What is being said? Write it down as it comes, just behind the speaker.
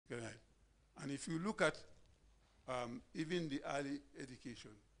Right. And if you look at even the early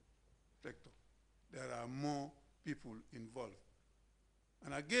education sector, there are more people involved.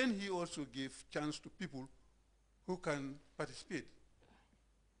 And again, he also gave chance to people who can participate.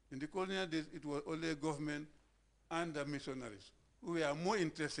 In the colonial days, it was only government and the missionaries who were more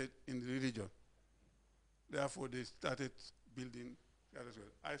interested in the religion. Therefore, they started building as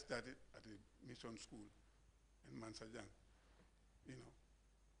well. I started at a mission school in Mansajang, you know.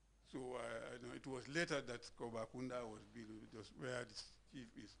 So I know it was later that Kobakunda was built, just where the chief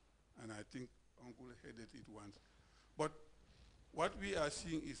is, and I think Uncle headed it once. But what we are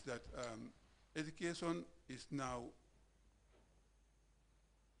seeing is that education is now,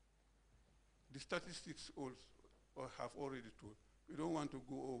 the statistics also have already told. We don't want to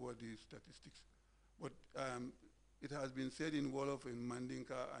go over the statistics, but it has been said in Wolof, in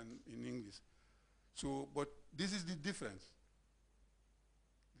Mandinka, and in English. So, but this is the difference.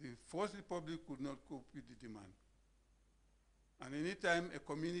 The First Republic could not cope with the demand. And anytime a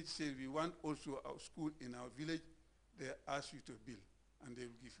community says we want also a school in our village, they ask you to build, and they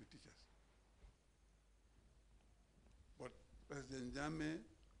will give you teachers. But President Jammeh,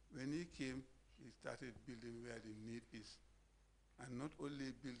 when he came, he started building where the need is. And not only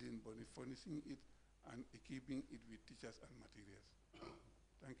building, but furnishing it and equipping it with teachers and materials.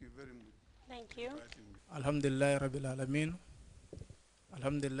 Thank you very much. Thank you. Alhamdulillah Rabbil Alameen.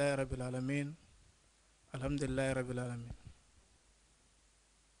 Alhamdulillah Rabbil Alameen. Alhamdulillah Rabbil Alameen.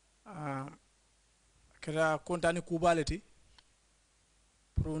 Kera kontani kubaleti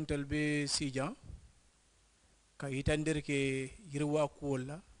pour untel be sijan ka yitandir ke yirwa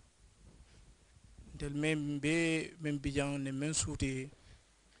kuola del mem be mem bijan ne men suute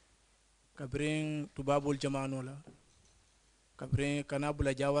kabrin tubabul jamano la kabrin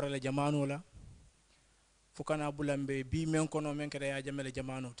kanabula jawara la jamano la fukana bulambe bi men kono men kada ya jamele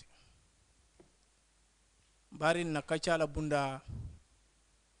jamanoti bari na kachala bunda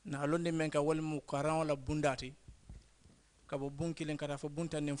na londe men ka walmu karan la bundati ka bo bunkilin kata fo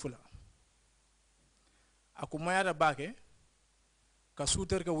bunta nen fula akuma da bake ka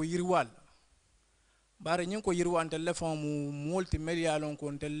suter ka yirwal bare nyin ko yirwa telefon mu multi media lon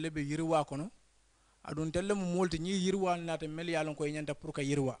ko telle be yirwa kono adun telle mu multi ni yirwa na te media lon ko nyanta pour ka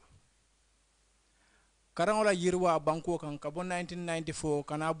yirwa karan la yirwa banko kan ka bo 1994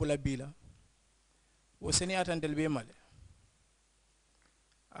 kana bula bila wo seni atandel be male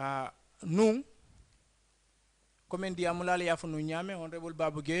nous, comme on dit à Moulali Yafounounyame, honorable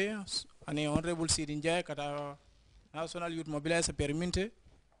Babougué, et honorable Sidinjay, kata National Youth Mobilize perminte,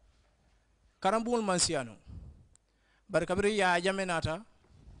 Karamboul Mansiano, Barkabri ya Yamenata,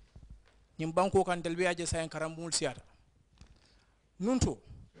 Nimbanko Kantelbe Ajasan Karamboul Siata. Nunto,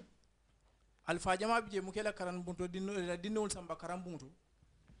 Alpha Jamabi Mukela Karambunto dino Samba Karambunto,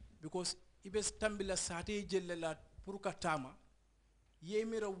 because Ibes Tambila Sati Jelela Purkatama.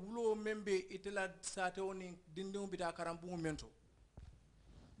 Yemira wulo membe itela sate oni dindon bita karambu mento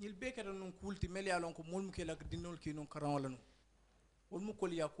nil bekata non kulti meli alon ko molmu ke lak dindol ki non karam wala no wol mu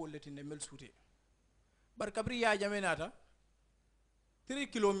kol ya ko leti ne mel suute bar kabri ya jamenata 3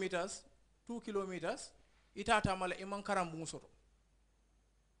 kilometers 2 kilometers itata mala iman karambu soto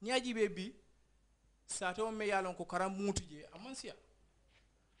nyaaji be bi sate o me yalon ko karambu tuje amansia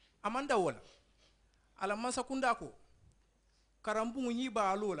amanda wala ala mansa kunda ko karambu nyi ba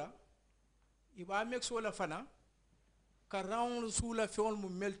alola iba mek so la fana karan sula fiol mu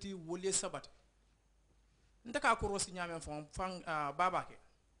melti wolé sabata ndaka ko rosi nyame fang baba ke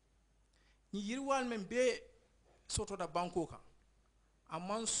ni yirwal men be soto da banko ka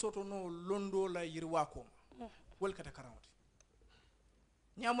amman soto no londo la yirwa ko wol kata karawti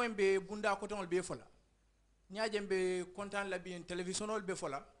nyamo be bunda ko ton be fola nyaaje be kontan la bi televisionol be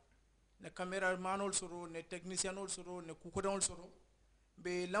fola ne caméra manol soro ne technicianol soro ne kukodol soro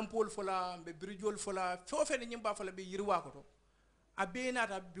be lampol fola be bridgeol fola fofe ne nyimba fola be yirwa ko to abe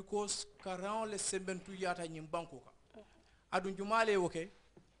nata because karan le sembentu yata nyim banko ka adun jumale woke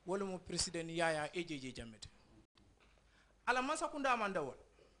wala mo president yaya ejeje jammete ala masa kunda manda wol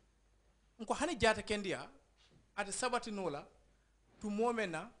nko hani jata kendia ade sabati nola tu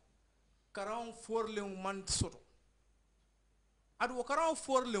momena karan forle man soto adu karan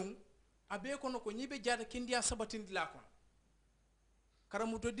forle abe kono ko nyibe jata kendia sabatin la kono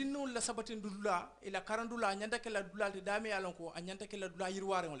karamuto dinno la sabatin dula ila karandula nyanda kala dula te dame alon ko anyanta kala dula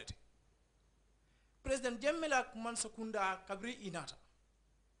yirware ngolete president jemmela man sakunda kabri inata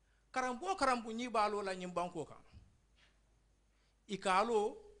karambu nyibalo la nyimbanko ka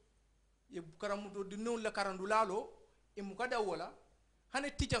ikalo ye karamuto dinno la karandula lo e mukada wala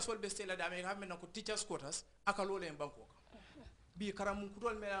hane teachers wol be stela dame ha men ko teachers quotas akalo le banko ka bi karam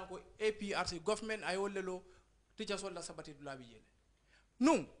kutol mela ko APRC government ay wollelo teachers wala sabati dula bi jele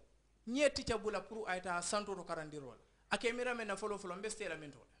non nye teacher bula pour ayta santo to karandirol ake mira men na folo mbeste la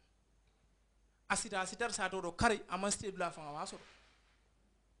mentol asita sitar sa to do kari amaste dula fa waso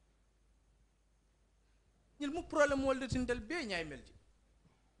ñil mu problème wolde tintel be nyaay melji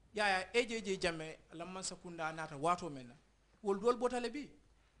yaya ejeje jamme lamman sakunda nata wato men wol dol botale bi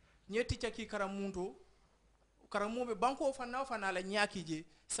nye teacher ki karamunto karamuɓe banko fanna la ñaakije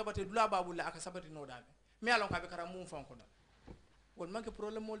sabate dula babulla aka sabati noɗaɓe mi alon kaɓe karamum fanko ɗon won manque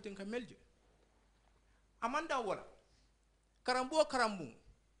probléme mol ten ka melje amanda wala karambo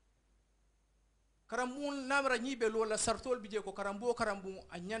karambu namra ñiɓe lola sartol bije ko karambo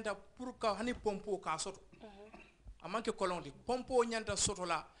a ñanta pour ka hani pompo ka soto a manque colon di pompo ñanta soto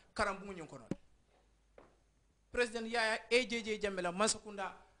la karambu ñon kono président yaya ejeje jambela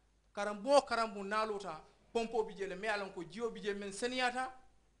masakunda karambu nalota pompo bije le me alon ko jiyo bije men seniyata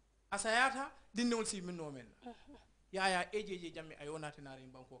asayata dinnewol si min no men yaya ejeje jamme ayona tenare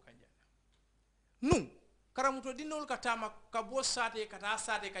banko kanja nun karamuto dinnewol ka tama ka bo sate kata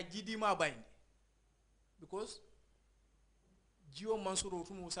sate ka jidima bayndi because jiyo mansuro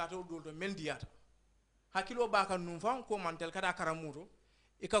tumu sate dol do men diyata hakilo baka num fan ko mantel kata karamuto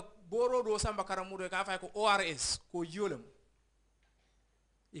e ka boro do samba karamuto ka fay ko ORS ko jiyolem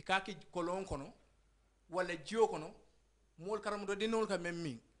e ka ki kolon kono wala jiyo kono mol karamuto dinol ka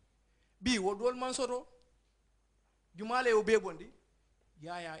memmi bi wo dol man soto jumale o be bondi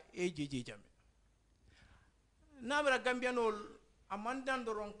yaya ejeje jamme namira gambianol amandan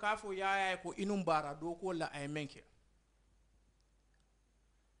doron kafo yaya ko inum bara do ko la ay menke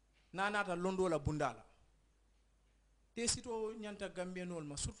nanata londo la bundala te sito nyanta gambianol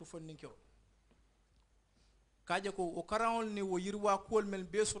ma surtout fonninke o kaje ko o karawol ni wo yirwa kol mel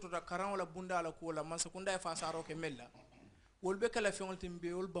be soto da karawol la bundala ko la man sakunda fa saro ke mella wol be kala feŋol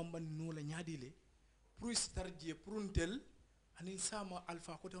tembe wol bamban no la nyaadile pour starje pour ntel ani sama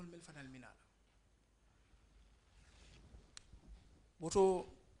alpha ko tawol mel fanal minala woto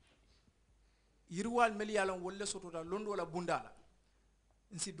yirwal mel yalan wolle soto da londo la bundala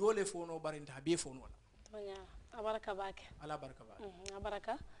nsi dole fono barinta be fono la tonya abaraka bake ala baraka bake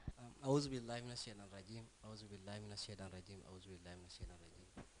abaraka أعوذ بالله من الشيطان الرجيم أعوذ بالله من الشيطان الرجيم أعوذ بالله من الشيطان الرجيم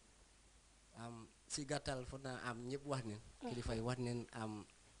si gàttal foog naa ñëpp wax neen kilifa yi wax neen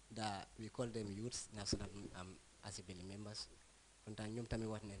da we call them youths national assembly members kontaan ñoom tamit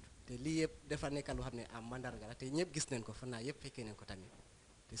wax neen te lii yëpp dafa nekk lu xam ne mandarga la te ñëpp gis neen ko foog naa yëpp fekkee neen ko tamit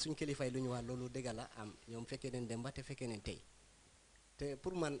te suñ kilifa yi lu ñu wax loolu dëgg la ñoom fekkee neen dem ba te fekkee neen tey te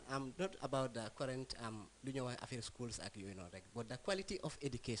pour man not about the current lu ñu wax affaire schools ak yooyu noonu rek but the quality of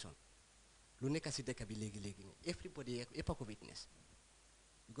education lu nekk si dëkk bi léegi nii everybody yëpp a ko witness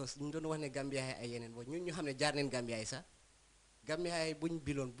because ñu doon wax ne Gambia ay yeneen bo ñun ñu xam ne jaar neen Gambia yi sax Gambia yi buñ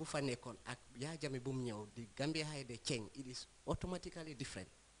biloon bu fa nekkoon ak yaa jame bu mu ñëw di Gambia yi de change it is automatically different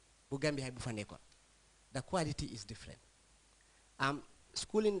bu Gambia yi bu fa nekkoon the quality is different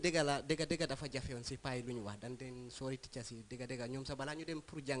schooling dëgga dafa jafe woon si payi lu ñu wax dan den sorry teachers yi dëgga ñoom sax balaa ñu dem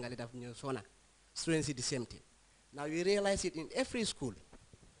pour jàngale daf ñu sona students yi the same thing now we realize it in every school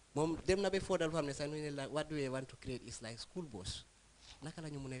moom dem na ba foodal foo xam ne sax ñu ne la what do we want to create is like school bus naka la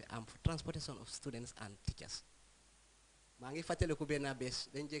ñu mun a transportation of students and teachers maa ngi fàttaliku benn bés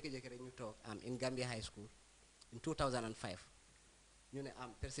dañ jékki-jékki rek ñu toog in Gambia High School in 2005 ñu ne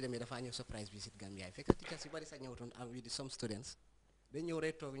président bi dafa ñëw surprise visit Gambia yi fekk teachers yu bari sax ñëwutoon with some students dañ ñëw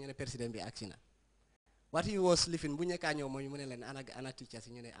rek toog ñu ne président bi agsi na what he was living bu ñekkaa ñëw mooy mu ne leen ana teachers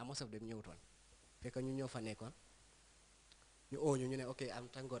yi ñu ne most of them ñëwutoon fekk ñu ñëw fa nekkoon ñu oo ñu ne ok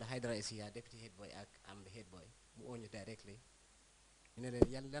thank God Hydra is here deputy head boy ak the head boy mu oo ñu directly ñu ne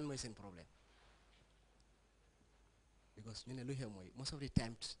leen lan mooy seen problème because ñu ne lu xew mooy most of the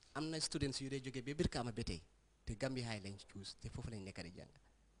time am na students yu dee jógee ba Brikama ba tey te Gambia High lañ choose te foofu lañ nekk di jàng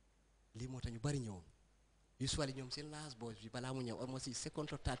lii moo tax ñu bari ñëwoon usually ñoom seen last boys bi balaa mu ñëw almost si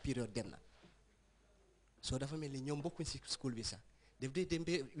second or third period dem na so dafa mel ni ñoom bokkuñ si school bi sax def dee dem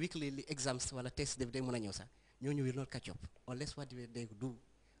ba weekly exams wala test def dee mën a ñëw sax ñooñu will not catch up unless what they do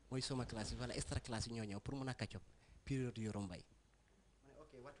mooy summer classes wala extra class yi ñoo ñëw pour mën a catch up period yu rombay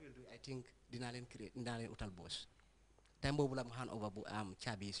ok what we'll do I think dinaa leen utal boss time boobu la mu hand over bu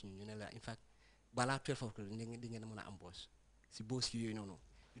caabi yi suñu ñu ne la in fact balaa 12 o'clock di ngeen mën a am boss si boss yooyu noonu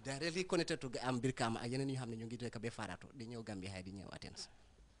you directly connected to Brikama ak yeneen ñu xam ne ñu ngi dëkk ba Farato di ñëw Gambia High di ñëw attends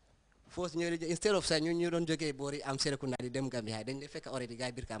force ñëw instead of sax ñu doon jógee boori Serekunda di dem Gambia High dañ lay fekk already gars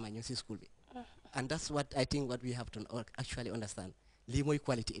yi Brikama ñu si school bi and that's what I think what we have to actually understand lii mooy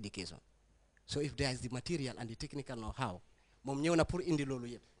quality education so if there is the material and the technical know-how moom ñëw na pour indi loolu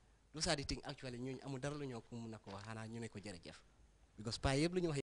yëpp those are the things actually ñooñu amul dara lu ñoo ko mun a ko wax xanaa ñu ne ko jërëjëf because paa yëpp lu ñu wax